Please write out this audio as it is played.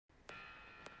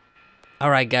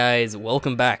Alright guys,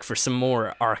 welcome back for some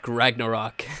more Arc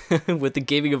Ragnarok with the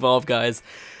Gaming Evolve guys.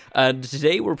 And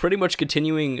today we're pretty much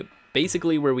continuing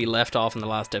basically where we left off in the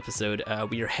last episode.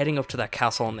 We are heading up to that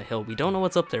castle on the hill. We don't know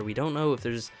what's up there. We don't know if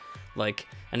there's like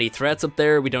any threats up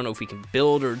there. We don't know if we can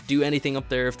build or do anything up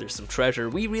there, if there's some treasure.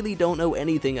 We really don't know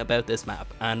anything about this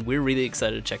map and we're really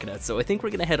excited to check it out. So I think we're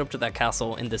going to head up to that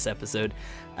castle in this episode.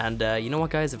 And you know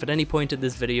what guys, if at any point in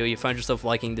this video you find yourself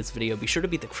liking this video, be sure to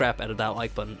beat the crap out of that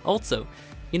like button. Also,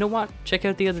 you know what, check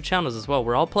out the other channels as well.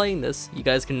 We're all playing this. You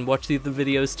guys can watch the other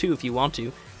videos too if you want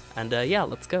to. And yeah,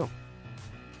 let's go.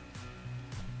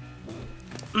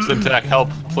 Syntac, help,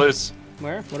 please.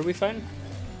 Where? What are we fighting?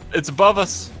 It's above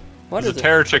us. What There's is a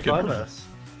terror chicken. Above us.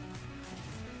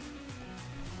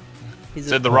 He's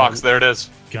It's in the rocks. There it is.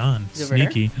 Gone. He's over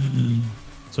here? Sneaky.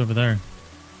 It's over there.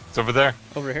 It's over there.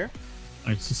 Over here?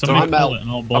 Alright, so somebody I'm pull it and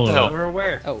I'll blow the it hill. up. Over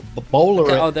where? Oh, The bowler.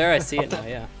 okay. Oh, there I see it now.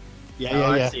 Yeah. Yeah,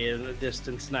 I yeah. see it in the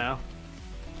distance now.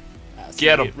 I see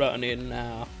Get it 'em. running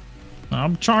now.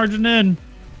 I'm charging in.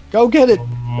 Go get it.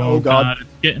 Oh, God. It's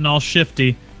getting all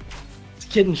shifty. It's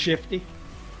getting shifty.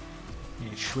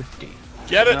 Swifty.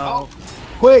 Get it. No,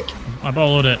 Quick, I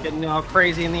bowled it. getting all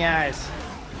crazy in the eyes.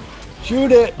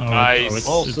 shoot it. Oh, Nice. it's,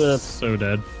 Well it's said. so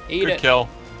dead. Eat Good it. kill.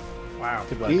 Wow.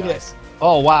 Eat it.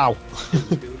 Oh, wow.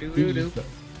 Do-do-do-do.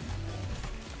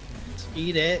 Let's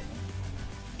eat it.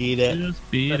 Eat it.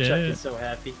 Just beat That Chuck it. is so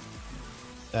happy.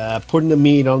 Putting the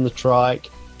meat on the trike.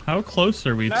 How close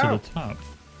are we to No. the top?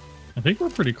 I think we're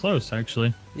pretty close,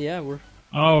 actually. Yeah, we're.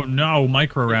 Oh no, It's a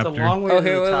Microraptor. long way Oh, to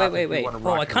here, the wait, top wait, if you wait, wanna wait. Oh,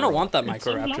 rock I and kind of roll. want that It's a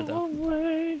Microraptor though. long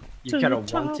way You to kind the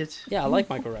of want top. it. Yeah, I like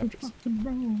Microraptors.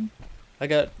 I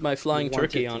got my flying want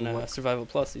turkey it to on work. Survival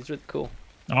Plus. He's really cool.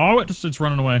 Oh, it's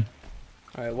running away.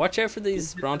 All right, watch out for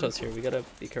these Brontos here. We gotta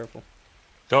be careful.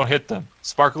 Don't hit them.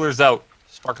 Sparkler's out.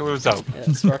 Sparkler's out.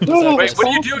 Yeah, sparklers. No, out, Wait, guys. what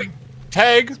are you doing?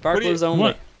 Tag. What are Sparklers you,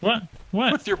 only. What?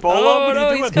 What? with your bola? Oh, what no,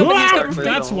 are you he's doing? coming, he's Wow, coming.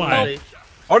 that's why.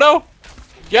 Oh no!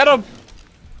 Get him!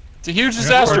 It's a huge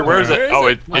disaster. Where is Where it? is Oh,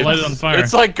 it? I light it on fire.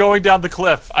 It's like going down the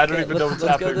cliff. I don't Okay, even know let's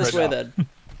what's go happening this right way now. then.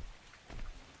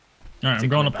 Alright, I'm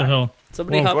going up the hill.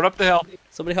 Somebody Whoa, hop. Going up the hill.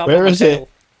 Somebody hop. Where on my is it? tail.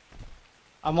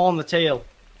 I'm on the tail.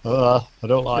 I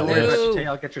don't like No, Don't worry this. about Ooh. your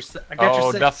tail. I got your. I got Oh,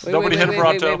 your six. nothing. Wait, Nobody wait, hit a wait,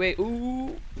 Bronto. wait, wait, wait.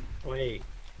 Ooh. Wait.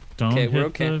 Don't Okay, hit we're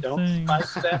okay. the Don't thing.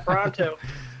 spike that Bronto.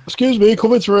 Excuse me,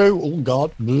 coming through. Oh,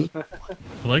 God.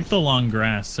 I like the long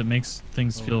grass. It makes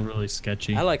things feel really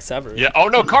sketchy. I like Sever. Yeah. Oh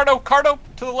no, Cardo! Cardo!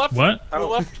 To the left. What? To the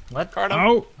left. What? Cardo.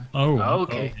 Oh! Oh.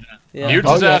 Okay. Yeah. Huge Oh,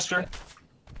 yeah. disaster.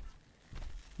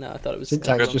 No, I thought it was.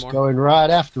 Syntax one just more. going right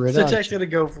after it. Syntax aren't you? gonna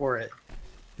go for it.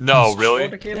 No, really?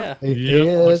 Yeah. It Yeah,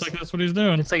 looks is. like that's what he's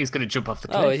doing. It's like he's gonna jump off the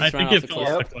cliff. Oh, he's I running think off it the fell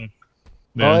cliff. off the cliff.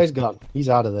 Oh, Yeah. he's gone. He's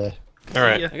out of there. All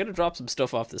right. Yeah. I gotta drop some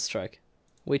stuff off this trike.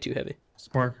 Way too heavy.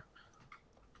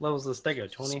 Levels of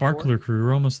stego 24. Sparkler crew,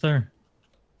 we're almost there.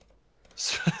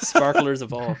 Sparklers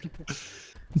evolved.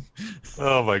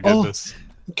 Oh my goodness.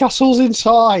 Castle's in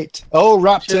sight. Oh,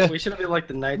 raptor. We should be like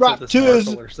the Knights of the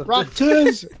Sparkle or Raptors. something.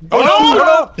 Raptors. Oh no!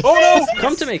 Oh no! Oh no!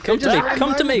 Come to me! Come to me!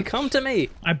 Come to me! Come to me!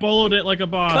 I bowled it like a Oh,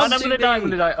 boss. Come no, I'm to gonna die, I'm me.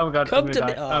 gonna die. Oh god, Come I'm to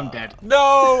gonna me. die. I'm dead.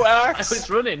 No, I Axe! was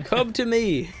running. Come to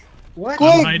me! What? I'm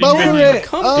Quick, hiding bowl behind it.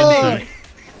 Come Oh, to me!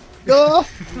 go.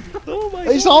 Oh my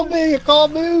It's god! on me. I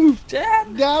can't move.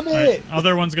 Dad! Damn Alright, it.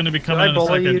 other one's gonna be coming I in a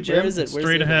bully you, second. Jim? Where is it? Where's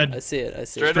Straight it? ahead. I see it. I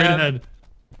see Straight it. Straight ahead. ahead.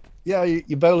 Yeah,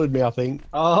 you bowled me, I think.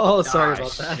 Oh, sorry about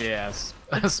Gosh, that. Yes.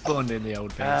 I spawned in the old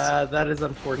base. That is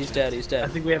unfortunate. He's dead. He's I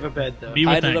dead. think we have a bed though. Be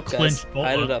with Hide it that up, guys. clinched bola.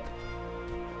 Hide it up.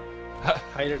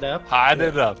 Hide it up. Hide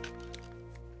it up.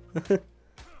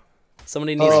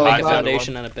 Somebody needs Oh, to make a God.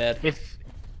 foundation and a bed. If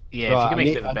yeah, Right, if you can I make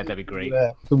need- it a I bed, that'd be need great.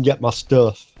 to, Come get my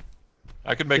stuff.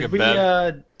 I could make Did a we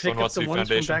bed. pick Someone up wants the to do ones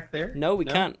foundation. from back there? No, we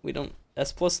No? can't. We don't.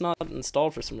 S Plus not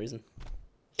installed for some reason.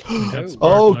 That's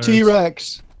Oh, sparklers.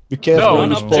 T-Rex. Be careful No, when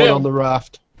you no, spawn Jim. on the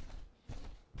raft.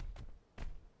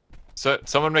 So,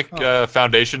 someone make a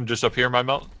foundation just up here in my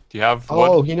mount. Do you have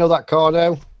Oh, wood? you know that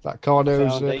Cardo? That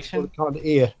Cardo's Foundation? kind of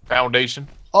here. Foundation?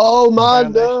 Oh,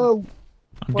 man, Foundation. no.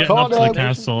 I'm getting up to Cardo. the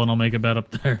castle and I'll make a bed up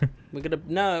there. We're gonna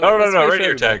no. No, let's no, wait right for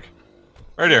here, everybody. Tag.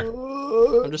 Right here.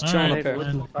 I'm just chilling Alright, up here.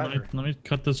 Wood. let me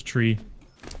cut this tree.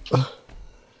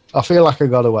 I feel like I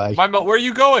got away. My mount, where are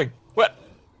you going? What?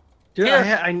 Dude,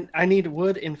 Here. I need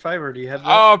wood and fiber. Do you have that?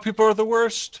 Oh, people are the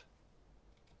worst.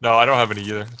 No, I don't have any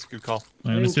either. That's a good call.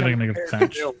 Let me see if I can make a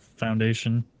thatch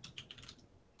foundation.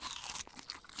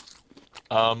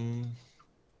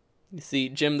 You see,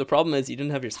 Jim, the problem is you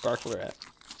didn't have your sparkler at.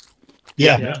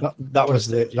 Yeah, Yeah. that was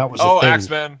the Oh, thing.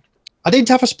 Axeman. I didn't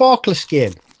have a sparkler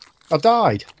skin. I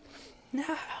died. No.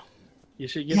 You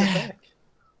should get Yeah. it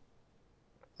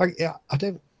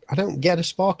back. I don't get a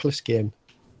sparkler skin.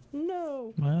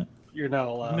 No. What? You're not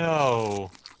allowed.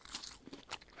 No.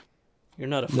 You're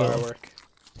not a firework.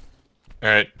 All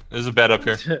right, there's a bed up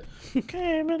here.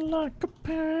 Came in like a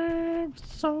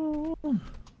parasol. All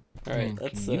right,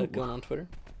 that's going on Twitter.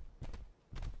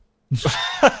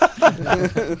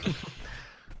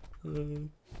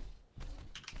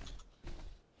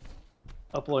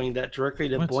 Uploading that directly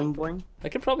to What? Boing Boing. I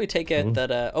could probably take out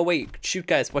that. Oh wait, shoot,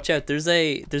 guys, watch out! There's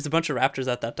a bunch of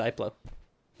raptors at that diplo.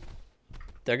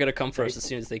 They're gonna come for us as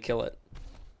soon as they kill it.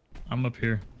 I'm up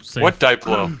here. Safe. What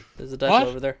diplo? There's a diplo What?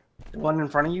 over there. The one in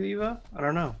front of you, Eva? I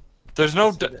don't know. There's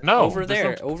no no. Over there's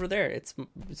there, no- over there. It's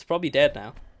probably dead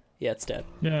now. Yeah, it's dead.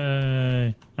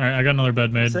 Yay! All right, I got another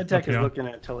bed made. Syntac Up is here. looking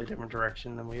at a totally different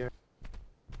direction than we are.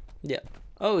 Yeah.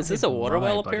 Oh, is this a water Right,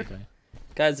 well up buddy here? guy.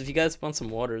 Guys, if you guys want some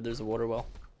water, there's a water well.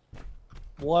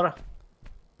 Water.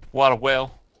 What a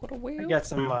whale. What a I whale. got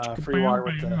some free water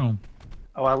with the. Oh,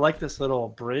 Oh, I like this little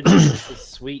bridge. This is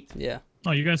sweet. Yeah.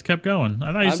 you guys kept going.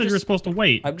 I thought you I'm said you were just- supposed to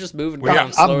wait. I'm just moving Yeah, down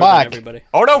I'm slower back. than everybody.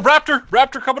 Oh no, raptor!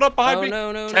 Raptor coming up behind Oh me.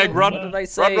 no, no, Tag, no. run. What did I Run,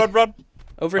 say? run, run.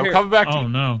 Over I'm here. coming back to Oh you.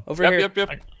 no! Over Yep, here. yep, yep.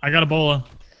 I got Ebola.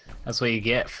 That's what you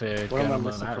get for What am going I alone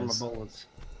missing from my hours. bullets?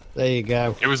 There you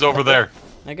go. It was over there.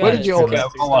 I got Where it. did you all go?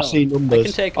 Oh, I see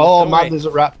numbers. take 'em, Oh don't man, worry. there's a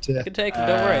I raptor. can take him,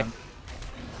 don't worry.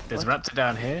 There's a raptor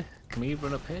down here. Can we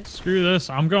run up here? Screw this.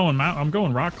 I'm going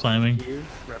rock climbing. You,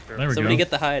 Raptor. There we Somebody go. get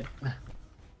the hide.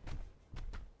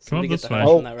 Somebody get this the way. hide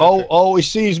Oh, from that oh, raptor. oh, he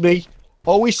sees me.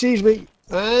 Oh, he sees me.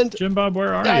 And Jim Bob,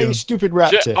 where are yeah, you? you stupid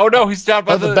Shit. raptor. Oh no, he's down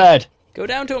by At the bed. Go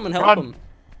down to him and help Run. him.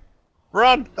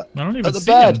 Run. I don't even At the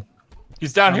see bed. him.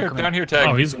 He's down Oh, here. come Down here. here, Tag.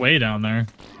 Oh, he's way down there.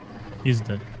 He's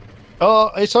dead. Oh,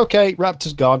 it's okay.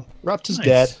 Raptor's gone. Raptor's Nice.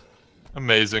 dead.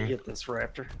 Amazing. Get this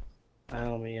raptor.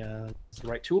 Let me. It's the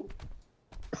right tool.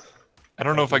 I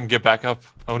don't know if I can get back up.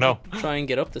 Oh no. Try and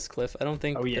get up this cliff. I don't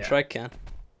think Oh, the yeah. trike can.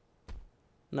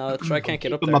 No, the trike can't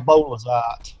get up Keeping there. my bowlers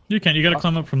out. You can't. You gotta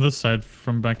climb up from this side,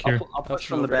 from back here. I'll push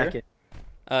from from the over back here? end.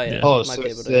 Oh yeah. Yeah. Oh, might so be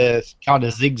it's able to. kind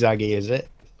of zigzaggy, is it?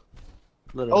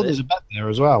 A little Oh, bit. there's a bed there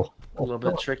as well. A little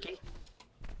bit tricky.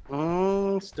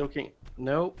 Still can't.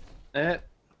 Nope.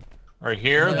 Right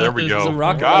here. Yeah, there we there's go. some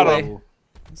rock Got in the him. way.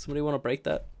 Somebody want to break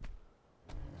that?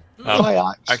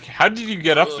 My axe. How did you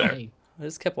get up there? I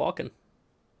just kept walking.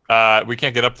 We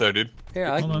can't get up there, dude. Here,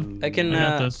 Hold on. I can. I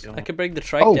got this. I can break the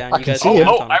trike Oh, down. I You can guys see can it.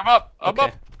 Oh, jump on it. I'm up. I'm Okay.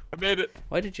 up. I made it.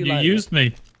 Why did you You lie? used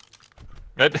me.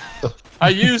 I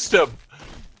used him.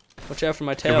 Watch out for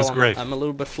my tail. was I'm- great. I'm a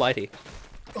little bit flighty.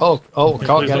 Oh, can't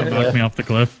Please get don't it knock me there. off the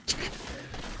cliff.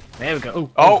 There we go.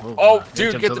 Oh, It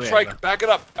dude, jumped get over the there, trike. bro. Back it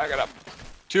up. Back it up.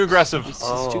 Too aggressive. He's Oh,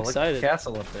 just too look at the excited.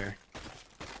 castle up there.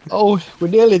 Oh, we're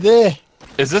nearly there.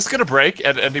 Is this gonna break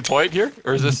at any point here,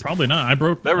 or is this? Probably not. I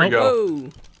broke. There we oh, go. Whoa!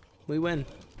 We win.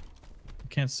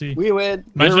 Can't see. We win.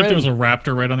 Imagine We're if there was in. a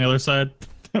raptor right on the other side.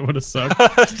 That would have sucked.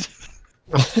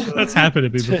 That's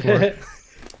happened to me before.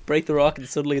 Break the rock and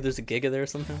suddenly there's a giga there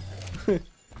somehow.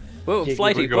 Whoa, Giga.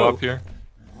 flighty. We go Whoa. up here.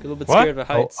 A little bit What? scared of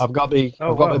Oh, heights. I've got my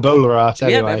wow. bowler out Do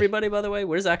we have anyway. everybody, by the way?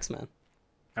 Where's Axeman?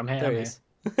 I'm here. There I'm he here.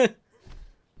 is.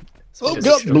 Oh, Just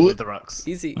God, shoot blue. with the rocks.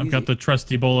 Easy, I've easy. got the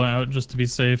trusty bola out just to be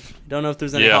safe. Don't know if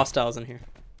there's any Yeah. hostiles in here.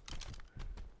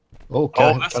 Okay,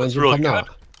 Oh, this can I looks jump really on that?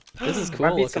 This is Might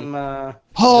cool be looking. some. Oh,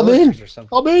 I'm in. villagers or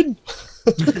something. I'm in.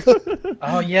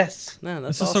 Oh yes. Man,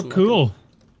 that's This is awesome so looking. cool.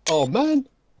 Oh man.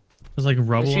 There's like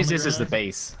rubble. Let's on use the this as the ground.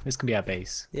 base. This can be our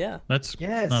base. Yeah. That's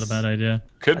Yes. not a bad idea.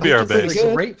 Could I be think our this is It's base. a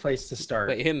good. great place to start.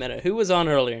 Wait, here a minute. Who was on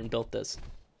earlier and built this?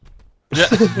 Yeah.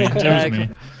 It was me.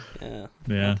 Yeah.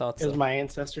 Yeah. I thought It was so. my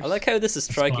ancestors. I like how this is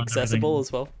trike Spawned accessible everything.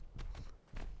 as well.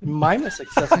 Mine is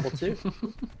accessible too.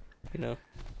 You know.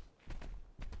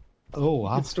 Oh You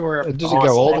wow. can store. Does it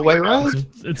go all the way around?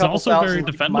 It's couple also very thousand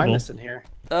defendable. minus in here.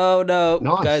 Oh no,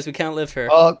 Nice. guys, we can't live here.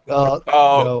 Oh, Oh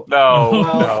no. no, Well,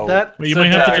 no. that. Well, you might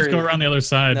have to just very- go around the other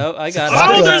side. No, I got it. Oh, I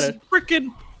Oh, got there's it.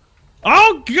 freaking.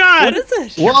 Oh God! What is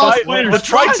it? What? Fight- spiders. the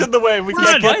trike's in the way. We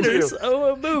can't get to Spiders! you.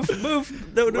 Oh,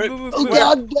 move! No, Wait. move! Oh move.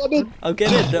 god damn it. I'll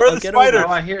get in. Where are I'll the get spiders? Oh,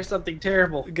 over. I hear something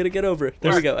terrible. I'm gonna get over.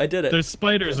 There we go. I did it. There's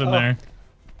spiders in Oh. there.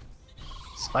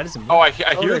 Spiders and Oh, I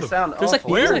Oh, hear they them. sound There's like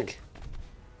awful. music.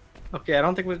 Okay, I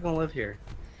don't think we can live here.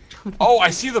 Oh, I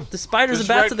see them. The spiders This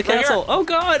and bats is at the right here. castle. Oh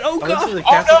god! Oh Oh, this is god! the Oh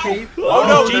castle no! cave. Oh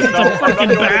no! Jesus, no, I'm I'm not freaking going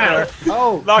in bad. there.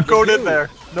 Oh, Not going the in there.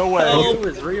 No way. Oh. zoo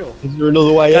is real. Is there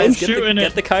another way in? Guys, shooting get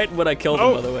it. the kite when I killed him,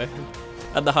 Oh. by the way.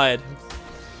 And the hide.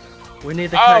 We need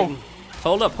the Oh. chitin.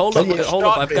 Hold up! Someone Hold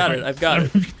up! shot I've me. got it! I've got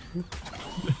it!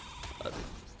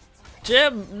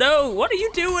 Jim, no! What are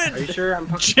you doing? Are you sure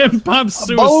I'm? Jim Bob's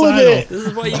bowled suicidal. it. This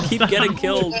is why you keep getting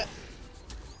killed.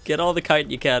 Get all the kite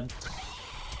you can.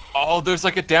 Oh, there's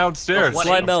like a downstairs. What?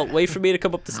 Slide Melt, wait for me to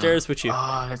come up the stairs with you.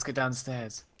 Oh, let's get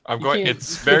downstairs. I'm You going. can't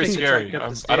It's very take a scary. trek up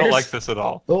the I don't stairs. like this at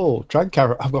all. Oh, drag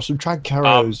carrot. I've got some drag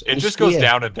carrots. It and just goes spear.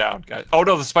 down and down, guys. Oh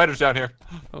no, the spider's down here.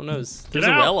 Oh no, there's Get a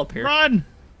out! well up here. Run!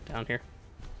 Down here.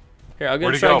 Here, I'm Where'd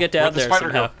gonna he try go? and get down Where'd the there spider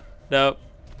somehow. go? Nope.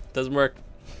 Doesn't work.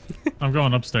 I'm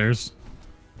going upstairs.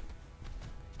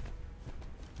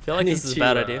 I feel like this is a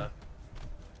bad idea.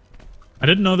 I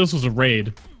didn't know this was a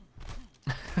raid.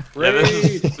 Yeah,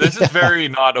 this is very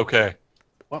not okay.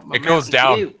 It goes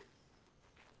down.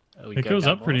 It goes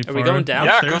up pretty far. Are we going down?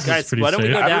 Yeah, it Upstairs goes- is Guys, pretty why don't we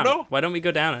safe. go I down? don't know. Why don't we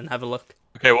go down and have a look?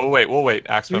 Okay, we'll wait,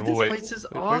 Axeman, Dude, we'll this wait. place is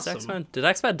Where's awesome. X-Man? Did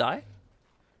X-Man die?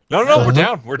 No, we're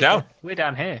down. We're down. We're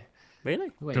down here.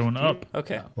 Really? Wait, Going up.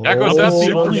 Okay. That goes Oh, down That's the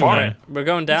super only far. way. We're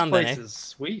going This down then, place eh? is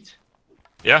sweet.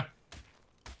 Yeah.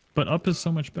 But up is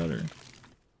so much better.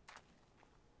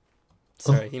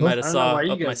 Sorry, he might have I don't know saw why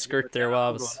you up my guys skirt do there it. while I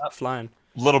I'm was going up. flying.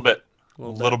 Little bit.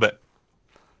 Little bit.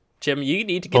 Jim, you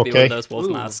need to give me one Okay. of those wolf Ooh.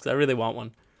 masks. I really want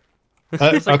one.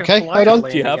 It's like a Okay, flyer hold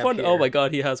on. Do you landing have up one? here. Oh my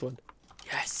god, he has one.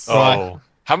 Yes. Oh.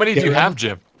 How many do you have,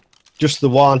 Jim? Just the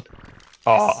one.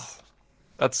 Oh.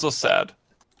 That's so sad.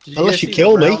 Did Unless guys you see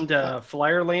kill the me. round,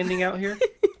 flyer landing out here?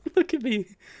 Look at me.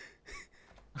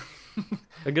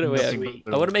 I'm gonna wait. Sweet.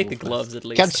 I want to make the gloves at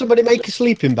least. Can somebody make a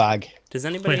sleeping bag? Does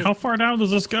anybody? Wait, how far down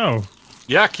does this go?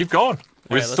 Yeah, keep going.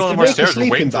 We Alright, still let's have go more Make a stairs. We're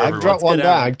sleeping waiting for bag, everyone. drop one go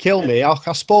down. down, kill me. I'll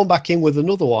spawn back in with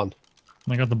another one.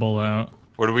 I got the bowl out.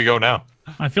 Where do we go now?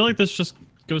 I feel like this just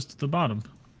goes to the bottom.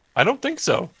 I don't think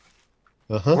so.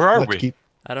 Uh-huh. Where are let's we? Keep...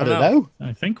 I I don't don't know. know.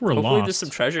 I think we're Hopefully lost. there's some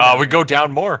treasure. down We there. go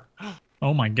down more.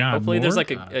 Oh my god. Hopefully there's more?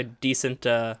 like a decent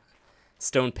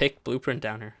stone pick blueprint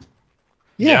down here.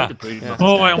 Yeah. The brood Yeah. mother's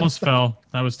Oh, down. I almost fell.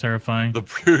 That was terrifying.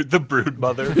 The brood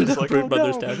mother. It's like, Brood oh,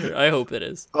 mother's no. down here. I hope it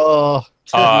is. Oh,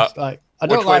 like, I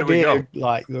don't which way like do we being go?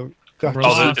 like the Oh,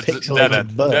 graphically it's a dead end.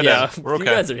 pixelated bird. Dead Yeah, end. We're you okay.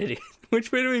 guys are idiots.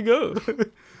 Which way do we go?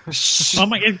 Oh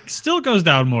my! It still goes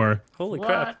down more. Holy What?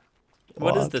 crap!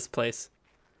 What is What? this place?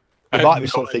 I There have might be no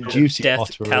something idea. juicy. Death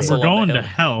pottery. Castle. We're on going the to hill.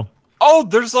 hell. Oh,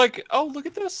 there's like, look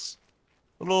at this.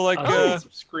 Little like,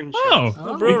 Screenshot. Oh,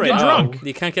 Oh, we brewery. get drunk.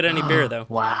 You can't get any beer though.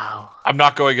 Wow. I'm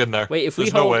not going in there. Wait, if we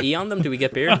There's no hold way. E on them, do we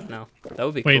get beer? No, that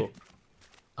would be Wait. cool.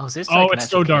 Oh, is this Oh, like an it's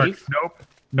so actual dark. cave?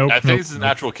 Nope. I think nope, this is a nope.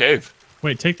 natural cave.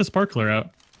 Wait, take the sparkler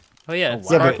out. Oh yeah, Oh, wow.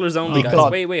 sparklers only, Oh, guys.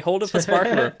 God. Wait, hold up a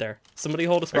sparkler up there. Somebody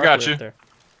hold a I sparkler got you. up there.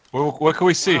 What can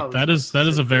we see? Wow, That is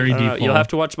a very I don't deep know, hole. you'll have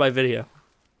to watch my video.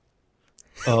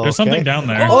 There's something down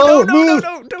there. Oh, no,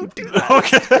 move! don't do that.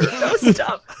 Okay.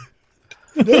 Stop.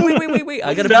 Wait.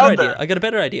 I got a down better idea. there? I got a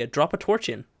better idea. Drop a torch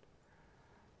in.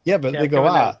 Yeah, but Yeah, they go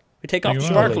coming out. We take off They the go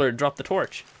out. sparkler and drop the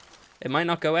torch. It might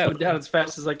not go Go out. down as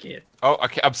fast as I can. Oh,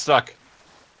 okay, I'm stuck.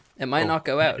 It might not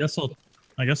go out.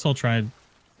 I guess I'll try and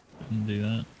do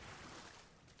that.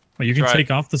 Wait, you can Try it.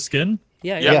 take off the skin?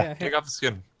 Yeah. Yeah, Here, take off the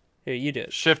skin. here, you do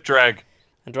it. Shift drag.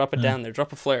 And drop it down there.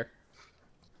 Drop a flare.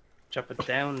 Drop it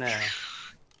down now.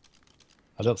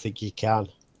 I don't think you can.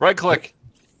 Right click.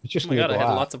 It's just Oh my gonna god, I go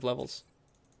had out. lots of levels.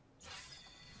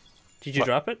 Did you What?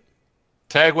 drop it?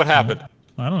 Tag what happened.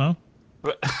 I don't know.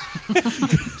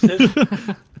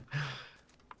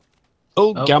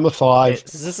 Oh, Oh. Gamma 5.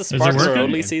 Is this a it sparkler working?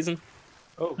 only season?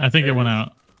 Oh, I think it there went is.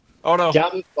 out. Oh no.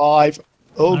 Gamma 5.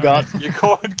 Oh, All God. You're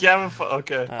going gamma.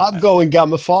 Okay. I'm going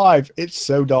Gamma 5. It's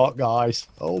so dark, guys.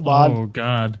 Oh, man. Oh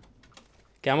god.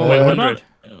 Gamma Wait, what 100.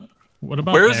 What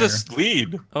about Where is air? this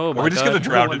lead? Oh my Are we just god. gonna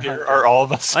drown in here? Are all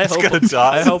of us I just hope, gonna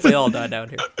die? I hope we all die down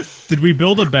here. Did we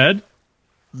build a bed?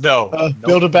 No.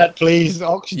 Build a bed, please.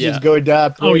 Oxygen's Yeah. going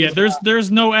down. Oh please. yeah, there's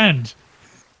no end.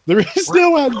 There is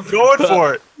no end. Going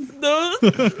for it. No.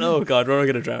 Oh god, we're all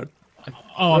gonna drown.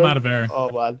 Oh, I'm out of air. Oh,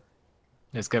 man.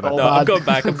 Let's go back. Oh, No, I'm man. going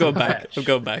back. I'm going back. I'm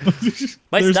going back. My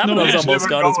There's no stamina's end. almost Never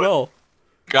gone as going. well.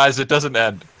 Guys, it doesn't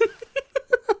end.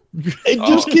 It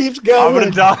just keeps I'm going.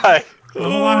 gonna die. I'm Oh,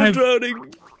 I'm alive.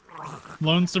 drowning.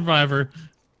 Lone survivor.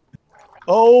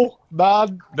 Oh,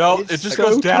 man. No, It's it just so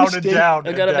goes down twisted. and down.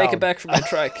 I gotta and make down. it back from my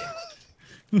trek.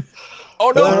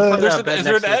 Oh no! Uh, There's Put an, a is bed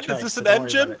there an next to the end? trike, Is this so an don't worry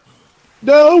engine? about it.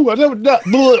 No, I don't know.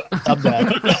 Bleh. I'm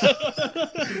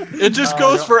dead. It just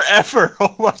goes forever.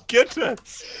 Oh my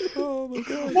goodness! Oh my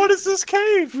god. What is this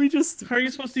cave? We just How are you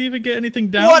supposed to even get anything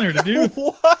down What? there to do?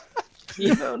 What?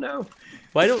 You don't know.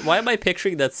 why am I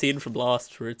picturing that scene from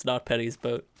Lost where it's not Penny's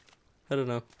boat? I don't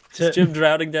know. It's Jim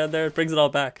drowning down there. It brings it all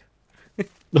back.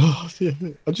 Oh, yeah.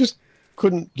 I just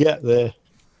couldn't get there.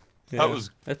 Yeah.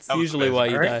 That's that was usually amazing. why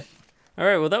you Alright. die.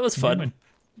 Alright, well that was I fun. need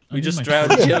We just my-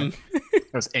 drowned Jim.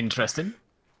 That was interesting.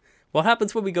 What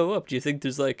happens when we go up? Do you think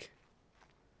there's like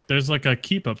There's like a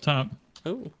keep up top.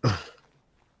 oh.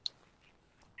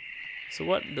 So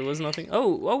what? There was nothing.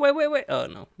 Oh, wait. Oh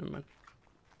no, never mind.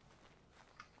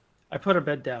 I put a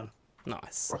bed down.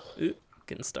 Nice. Ooh,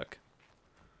 getting stuck.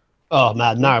 Oh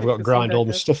man, now I've got to Because grind all Syntac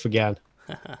my has- stuff again.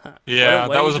 Yeah, Why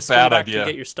that don't was you a just swim bad back to idea.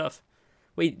 Get your stuff.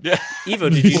 Wait, Yeah.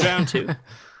 Evo, did you drown too?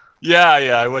 Yeah,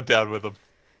 I went down with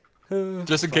him.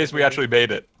 Just in case we Fiber. actually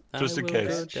made it. Just I in will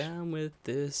case. go down with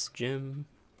this gym.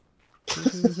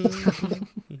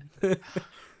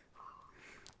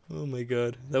 Oh my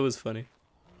god, that was funny.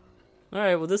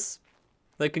 Alright, well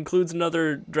that concludes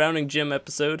another Drowning Gym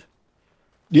episode.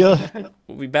 Yeah.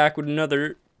 We'll be back with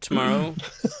another tomorrow.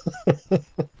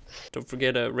 Don't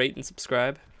forget to rate and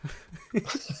subscribe.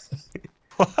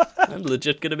 I'm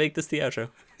legit gonna make this the outro.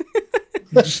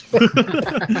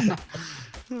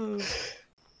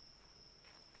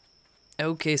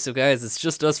 Okay, so guys, it's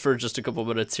just us for just a couple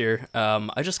minutes here.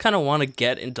 I just kind of want to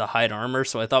get into hide armor,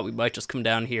 so I thought we might just come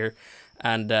down here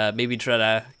and maybe try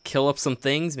to kill up some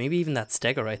things. Maybe even that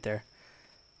stego right there.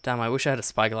 Damn, I wish I had a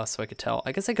spyglass so I could tell.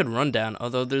 I guess I could run down,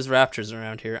 although there's raptors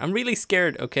around here. I'm really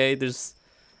scared, okay?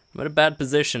 I'm in a bad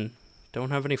position. Don't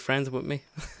have any friends with me.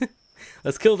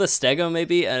 Let's kill this stego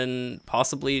maybe and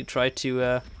possibly try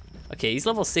to... Okay, he's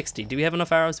level 60. Do we have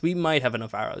enough arrows? We might have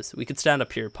enough arrows. We could stand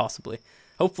up here, possibly.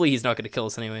 Hopefully he's not going to kill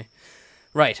us anyway.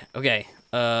 Right, okay.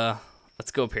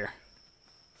 Let's go up here.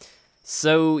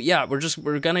 So, yeah,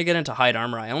 we're going to get into hide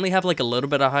armor. I only have like a little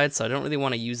bit of hide, so I don't really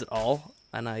want to use it all.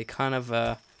 And I kind of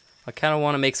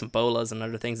want to make some bolas and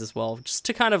other things as well, just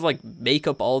to kind of like make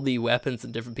up all the weapons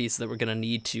and different pieces that we're going to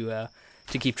need to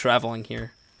keep traveling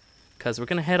here. Because we're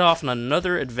going to head off on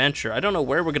another adventure. I don't know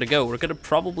where we're going to go. We're going to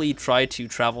probably try to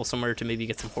travel somewhere to maybe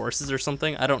get some horses or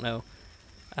something. I don't know.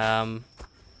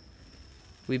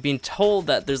 We've been told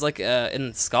that there's like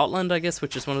in Scotland, I guess,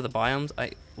 which is one of the biomes,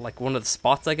 like one of the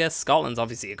spots, I guess. Scotland's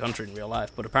obviously a country in real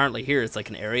life, but apparently here it's like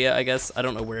an area, I guess. I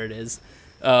don't know where it is.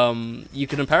 You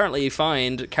can apparently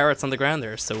find carrots on the ground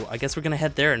there, so I guess we're going to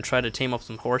head there and try to tame up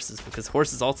some horses, because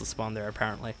horses also spawn there,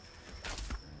 apparently.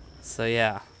 So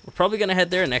yeah, we're probably going to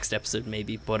head there next episode,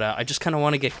 maybe, but I just kind of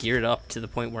want to get geared up to the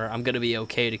point where I'm going to be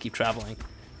okay to keep traveling,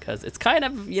 because it's kind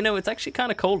of, you know, it's actually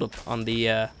kind of cold up on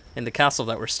the, in the castle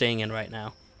that we're staying in right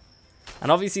now.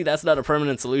 And obviously that's not a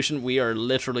permanent solution. We are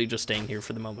literally just staying here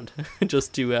for the moment,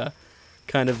 just to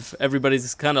kind of,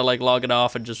 everybody's kind of like logging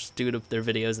off and just doing up their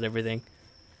videos and everything.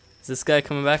 Is this guy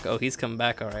coming back? Oh, he's coming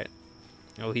back, alright.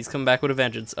 Oh, he's coming back with a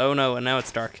vengeance. Oh no, and now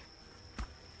it's dark.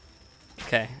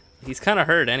 Okay, he's kind of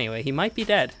hurt anyway. He might be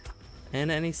dead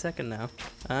in any second now.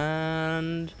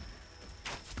 And...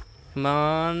 Come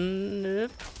on.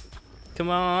 Come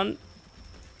on.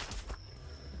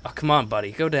 Oh, come on,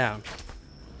 buddy. Go down.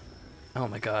 Oh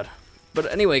my god.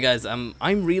 But anyway, guys, I'm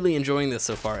really enjoying this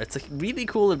so far. It's a really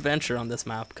cool adventure on this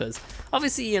map because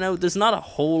obviously, you know, there's not a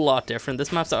whole lot different.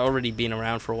 This map's already been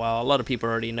around for a while. A lot of people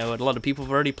already know it. A lot of people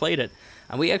have already played it.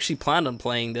 And we actually planned on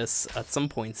playing this at some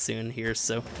point soon here.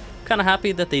 So I'm kind of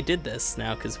happy that they did this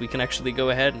now because we can actually go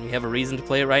ahead and we have a reason to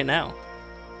play it right now.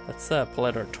 Let's pull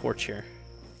out our torch here.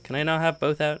 Can I now have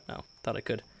both out? No, thought I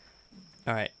could.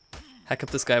 Alright. Hack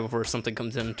up this guy before something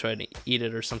comes in and try to eat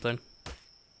it or something.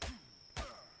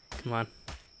 Come on.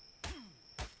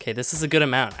 Okay, this is a good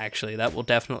amount, actually. That will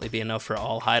definitely be enough for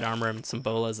all hide armor and some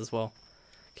bolas as well.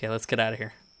 Okay, let's get out of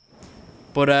here.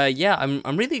 But yeah,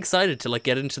 I'm really excited to like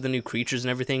get into the new creatures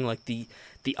and everything. Like the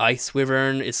ice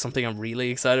wyvern is something I'm really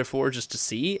excited for just to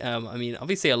see. I mean,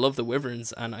 obviously I love the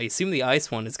wyverns, and I assume the ice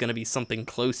one is going to be something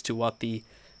close to what the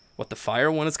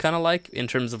fire one is kind of like in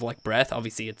terms of like breath.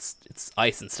 Obviously it's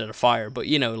ice instead of fire, but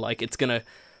you know, like it's gonna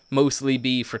mostly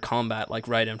be for combat, like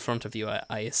right in front of you,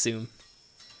 I assume.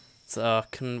 So,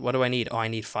 what do I need? Oh, I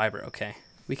need fiber, okay.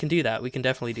 We can do that, we can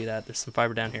definitely do that. There's some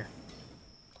fiber down here.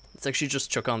 Let's actually just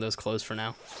chuck on those clothes for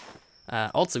now.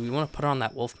 Also, we want to put on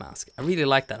that wolf mask. I really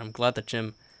like that. I'm glad that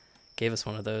Jim gave us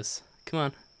one of those. Come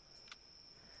on.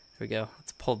 There we go.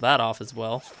 Let's pull that off as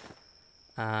well.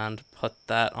 And put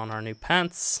that on our new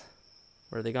pants.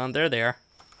 Where are they gone? There they are.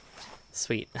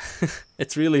 Sweet.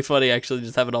 It's really funny actually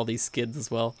just having all these skids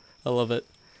as well. I love it.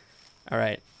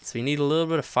 Alright, so we need a little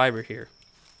bit of fiber here.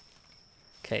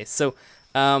 Okay, so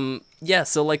yeah,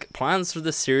 so like plans for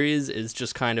this series is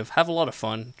just kind of have a lot of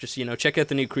fun. Just, you know, check out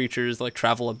the new creatures, like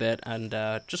travel a bit and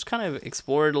just kind of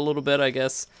explore it a little bit, I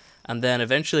guess. And then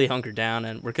eventually hunker down,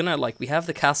 and we're gonna like, we have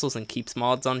the castles and keeps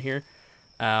mods on here.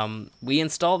 We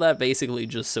install that basically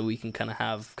just so we can kind of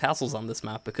have castles on this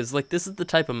map, because like this is the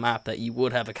type of map that you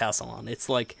would have a castle on. It's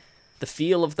like the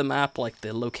feel of the map, like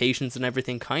the locations and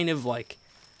everything, kind of like,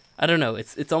 I don't know,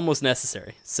 it's almost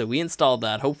necessary. So we installed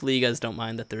that. Hopefully you guys don't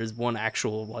mind that there is one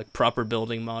actual like proper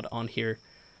building mod on here,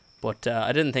 but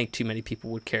I didn't think too many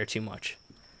people would care too much,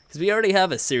 because we already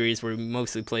have a series where we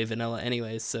mostly play vanilla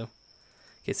anyways. So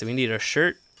okay, so we need a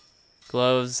shirt,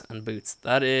 gloves, and boots.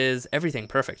 That is everything.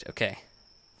 Perfect. Okay.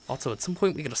 Also, at some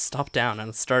point we gotta stop down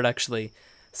and start actually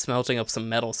smelting up some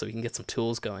metal so we can get some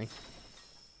tools going.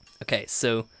 Okay,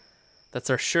 so that's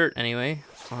our shirt anyway.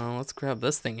 Let's grab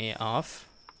this thingy off.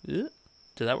 Did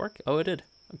that work? Oh, it did.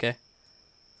 Okay.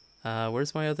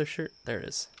 Where's my other shirt? There it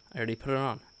is. I already put it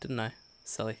on, didn't I?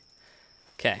 Silly.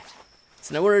 Okay.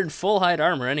 So now we're in full hide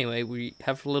armor anyway. We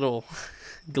have little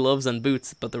gloves and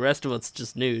boots, but the rest of it's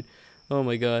just nude. Oh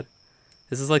my god.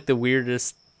 This is like the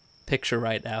weirdest picture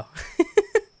right now.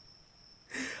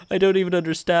 I don't even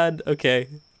understand. Okay.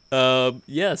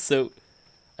 Yeah, so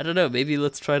I don't know, maybe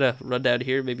let's try to run down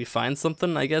here, maybe find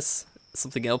something, I guess.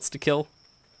 Something else to kill.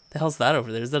 The hell's that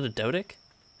over there? Is that a Dodic?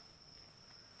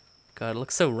 God, it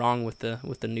looks so wrong with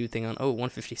the new thing on. Oh,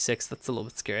 156. That's a little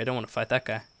bit scary. I don't want to fight that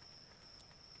guy.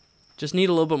 Just need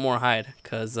a little bit more hide,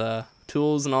 because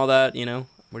tools and all that, you know,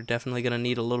 we're definitely going to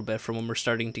need a little bit for when we're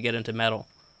starting to get into metal.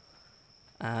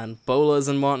 And bolas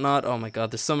and whatnot. Oh my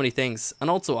god, there's so many things. And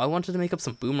also, I wanted to make up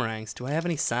some boomerangs. Do I have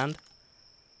any sand?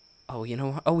 Oh, you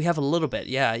know, oh, we have a little bit.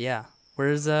 Yeah.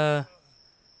 Where's the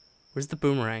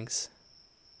boomerangs?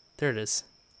 There it is.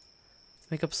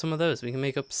 Let's make up some of those. We can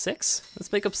make up 6?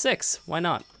 Let's make up 6. Why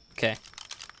not? Okay.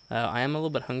 I am a little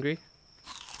bit hungry.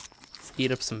 Let's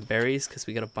eat up some berries, because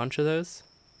we got a bunch of those.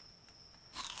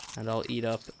 And I'll eat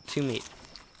up 2 meat.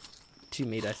 2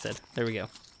 meat, I said. There we go.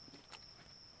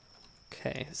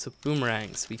 Okay, so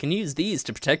boomerangs. We can use these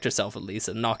to protect ourselves at least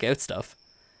and knock out stuff.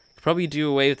 Could probably do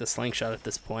away with the slingshot at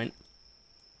this point.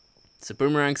 So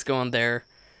boomerangs go on there.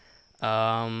 We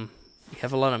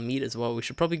have a lot of meat as well. We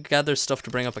should probably gather stuff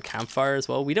to bring up a campfire as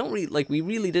well. We don't really, like, we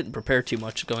really didn't prepare too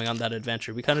much going on that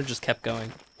adventure. We kind of just kept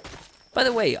going. By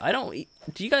the way,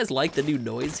 do you guys like the new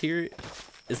noise here?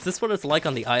 Is this what it's like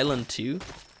on the island too?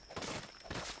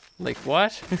 Like,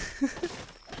 what?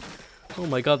 Oh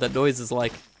my god, that noise is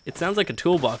like, it sounds like a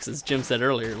toolbox, as Jim said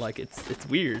earlier. Like, it's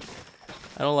weird.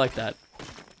 I don't like that.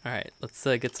 Alright, let's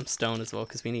get some stone as well,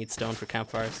 because we need stone for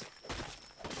campfires.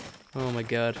 Oh my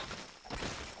god.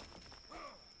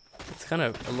 It's kind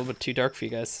of a little bit too dark for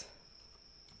you guys.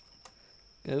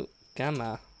 Oh,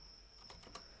 gamma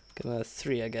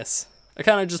 3, I guess. I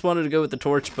kind of just wanted to go with the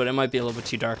torch, but it might be a little bit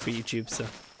too dark for YouTube, so.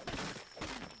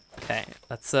 Okay,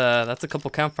 that's a couple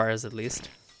campfires at least.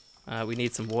 We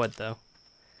need some wood, though.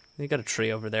 We got a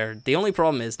tree over there. The only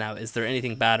problem is now, is there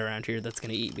anything bad around here that's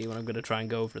going to eat me when I'm going to try and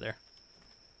go over there?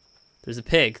 There's a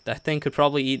pig. That thing could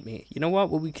probably eat me. You know what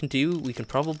we can do? We can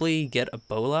probably get a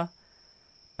bola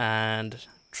and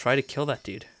try to kill that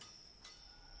dude.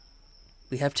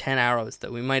 We have 10 arrows,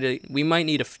 though. We might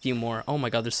need a few more. Oh my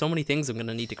god, there's so many things I'm going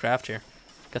to need to craft here.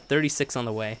 Got 36 on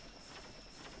the way.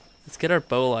 Let's get our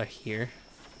bola here.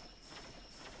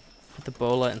 Put the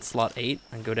bola in slot 8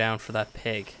 and go down for that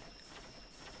pig.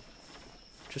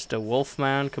 Just a wolf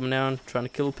man coming down trying to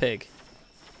kill a pig.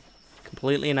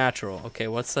 Completely natural. Okay,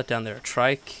 what's that down there? A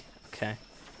trike? Okay.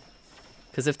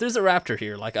 Because if there's a raptor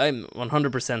here, like, I'm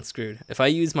 100% screwed. If I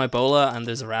use my bola and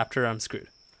there's a raptor, I'm screwed.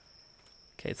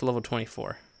 Okay, it's level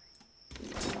 24.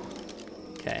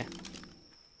 Okay.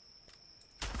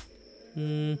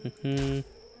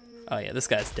 Oh yeah, this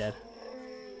guy's dead.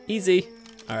 Easy.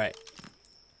 Alright.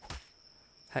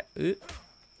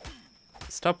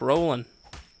 Stop rolling.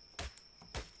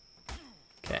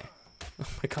 Okay. Oh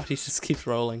my god, he just keeps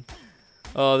rolling.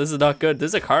 Oh, this is not good.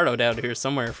 There's a cardo down here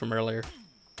somewhere from earlier.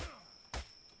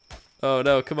 Oh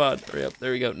no, come on. Hurry up.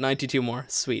 There we go. 92 more.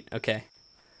 Sweet. Okay.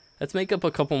 Let's make up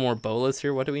a couple more bolas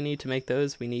here. What do we need to make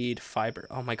those? We need fiber.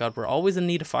 Oh my god, we're always in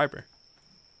need of fiber.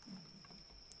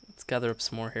 Let's gather up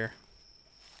some more here.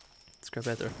 Let's grab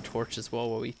out the torch as well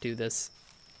while we do this.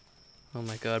 Oh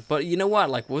my god. But you know what?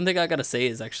 Like, one thing I gotta say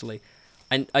is actually,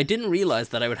 I didn't realize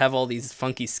that I would have all these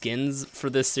funky skins for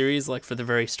this series, like, for the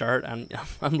very start, and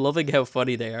I'm loving how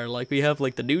funny they are. Like, we have,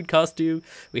 like, the nude costume,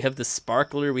 we have the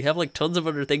sparkler, we have, like, tons of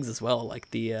other things as well,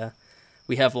 like the,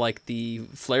 we have, like, the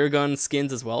flare gun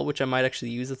skins as well, which I might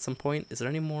actually use at some point. Is there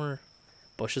any more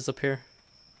bushes up here?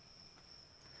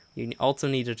 You also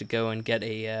needed to go and get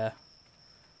a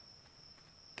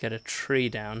tree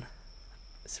down.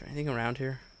 Is there anything around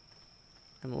here?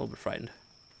 I'm a little bit frightened.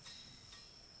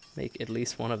 Make at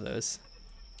least one of those.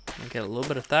 I'll get a little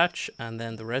bit of thatch, and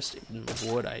then the rest in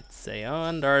wood, I'd say. Oh,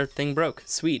 and our thing broke.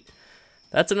 Sweet.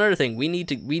 That's another thing. We need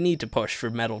to push for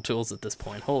metal tools at this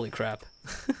point. Holy crap.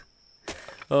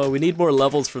 Oh, we need more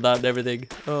levels for that and everything.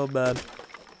 Oh, man.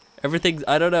 Everything,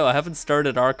 I don't know. I haven't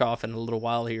started Ark off in a little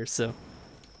while here, so.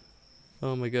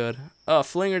 Oh, my god. Oh,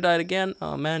 Flinger died again.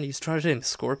 Oh, man. He's trying to tame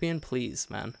Scorpion? Please,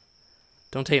 man.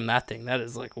 Don't tame that thing. That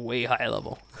is, like, way high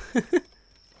level.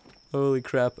 Holy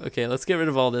crap. Okay, let's get rid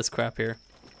of all this crap here.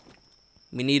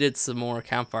 We needed some more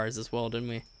campfires as well, didn't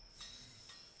we?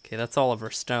 Okay, that's all of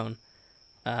our stone.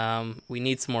 We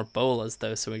need some more bolas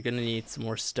though, so we're gonna need some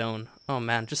more stone. Oh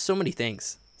man, just so many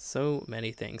things. So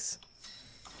many things.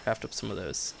 Craft up some of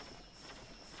those.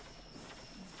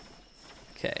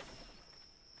 Okay.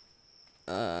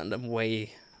 And I'm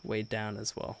way down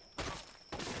as well.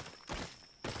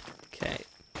 Okay.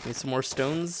 Need some more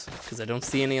stones, because I don't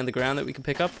see any on the ground that we can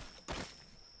pick up.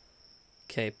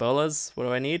 Okay, bolas. What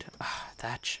do I need? Ah,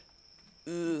 thatch.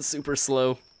 Ugh, super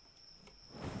slow.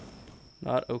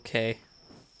 Not okay.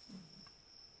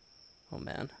 Oh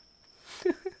man.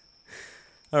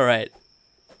 Alright.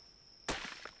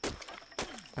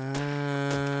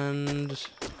 And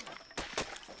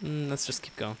let's just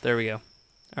keep going. There we go.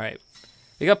 Alright.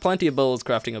 We got plenty of bolas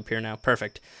crafting up here now.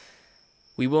 Perfect.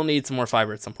 We will need some more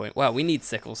fiber at some point. Wow, we need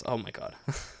sickles. Oh my god.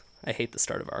 I hate the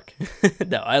start of Ark.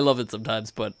 No, I love it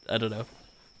sometimes, but I don't know.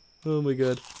 Oh my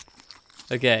god.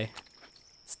 Okay.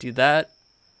 Let's do that.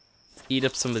 Let's eat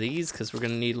up some of these, because we're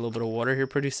going to need a little bit of water here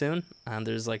pretty soon. And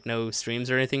there's like no streams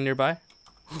or anything nearby.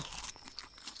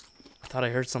 I thought I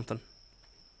heard something.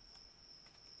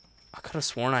 I could have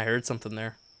sworn I heard something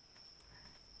there.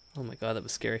 Oh my god, that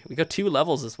was scary. We got 2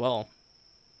 levels as well.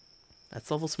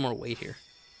 Let's level some more weight here.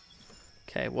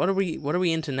 Okay, what are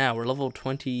we into now? We're level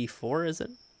 24, is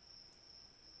it?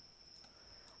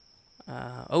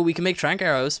 Oh, we can make trank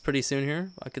arrows pretty soon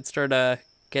here. I could start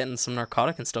getting some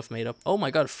narcotic and stuff made up. Oh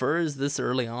my god, furs this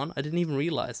early on? I didn't even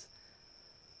realize.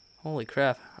 Holy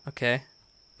crap. Okay.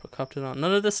 Procoptodon.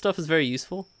 None of this stuff is very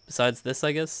useful. Besides this,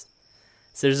 I guess.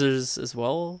 Scissors as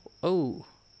well. Oh.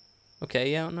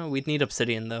 Okay, yeah, no, we'd need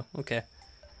obsidian though. Okay.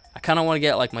 I kind of want to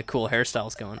get like my cool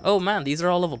hairstyles going. Oh man, these are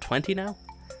all level 20 now?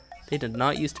 They did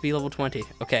not used to be level 20.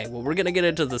 Okay, well we're going to get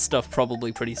into the stuff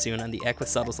probably pretty soon, and the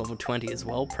Equisaddle's level 20 as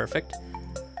well. Perfect.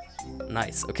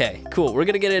 Nice. Okay, cool. We're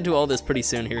going to get into all this pretty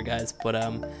soon here, guys. But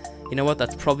you know what?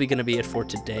 That's probably going to be it for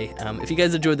today. If you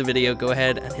guys enjoyed the video, go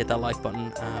ahead and hit that like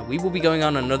button. We will be going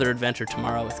on another adventure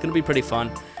tomorrow. It's going to be pretty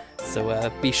fun. So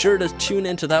be sure to tune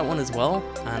into that one as well.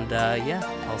 And yeah,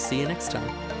 I'll see you next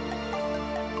time.